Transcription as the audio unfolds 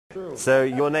So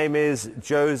your name is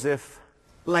Joseph?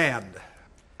 Land.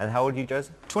 And how old are you,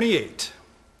 Joseph? 28.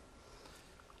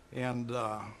 And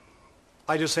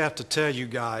I just have to tell you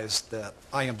guys that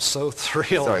I am so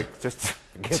thrilled. Sorry, just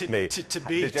forgive me. To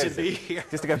be here.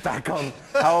 Just to go back on,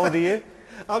 how old are you?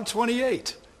 I'm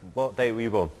 28. What date were you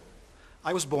born?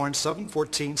 I was born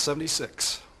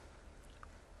 7/14/76.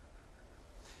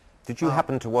 Did you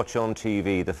happen to watch on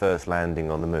TV the first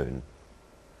landing on the moon?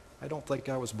 I don't think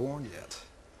I was born yet.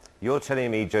 You're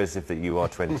telling me, Joseph, that you are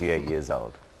 28 years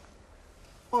old?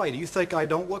 Why, do you think I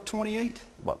don't look 28?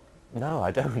 Well, no,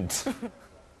 I don't.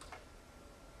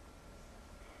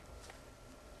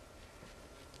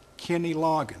 Kenny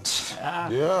Loggins.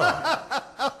 Yeah.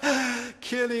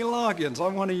 Kenny Loggins,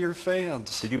 I'm one of your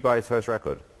fans. Did you buy his first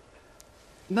record?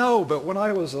 No, but when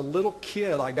I was a little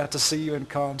kid, I got to see you in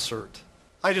concert.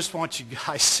 I just want you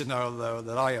guys to know, though,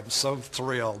 that I am so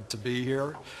thrilled to be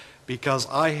here because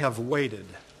I have waited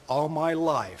all my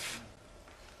life,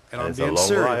 and I'm being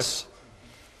serious,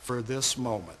 for this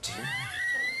moment.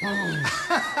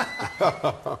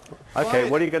 Okay,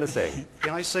 what are you going to sing?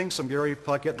 Can I sing some Gary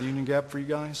Puckett and the Union Gap for you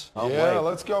guys? Yeah,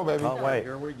 let's go, baby. Can't wait.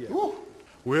 Here we go. Woo.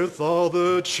 With all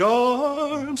the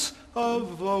charms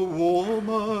of a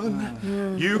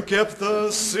woman, you kept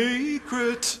the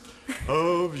secret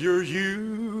of your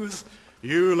youth.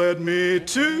 You led me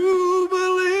to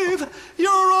believe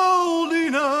you're old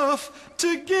enough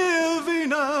to give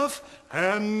enough,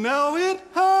 and now it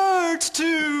hurts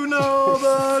to know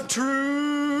the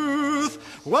truth.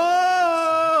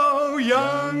 Whoa,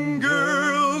 young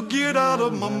girl, get out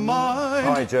of my mind.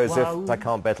 All right, Joseph, I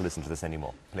can't bear to listen to this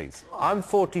anymore, please. I'm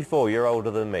 44, you're older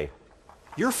than me.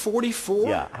 You're 44?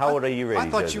 Yeah, how old are you really, I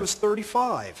thought Joseph? you was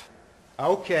 35.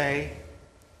 Okay,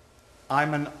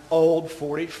 I'm an old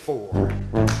 44.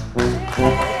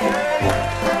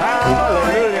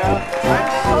 Hallelujah!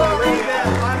 Hallelujah!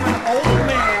 I'm an old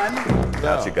man.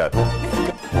 Out you go.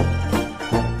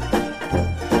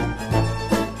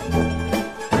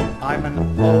 I'm an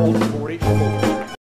old 44.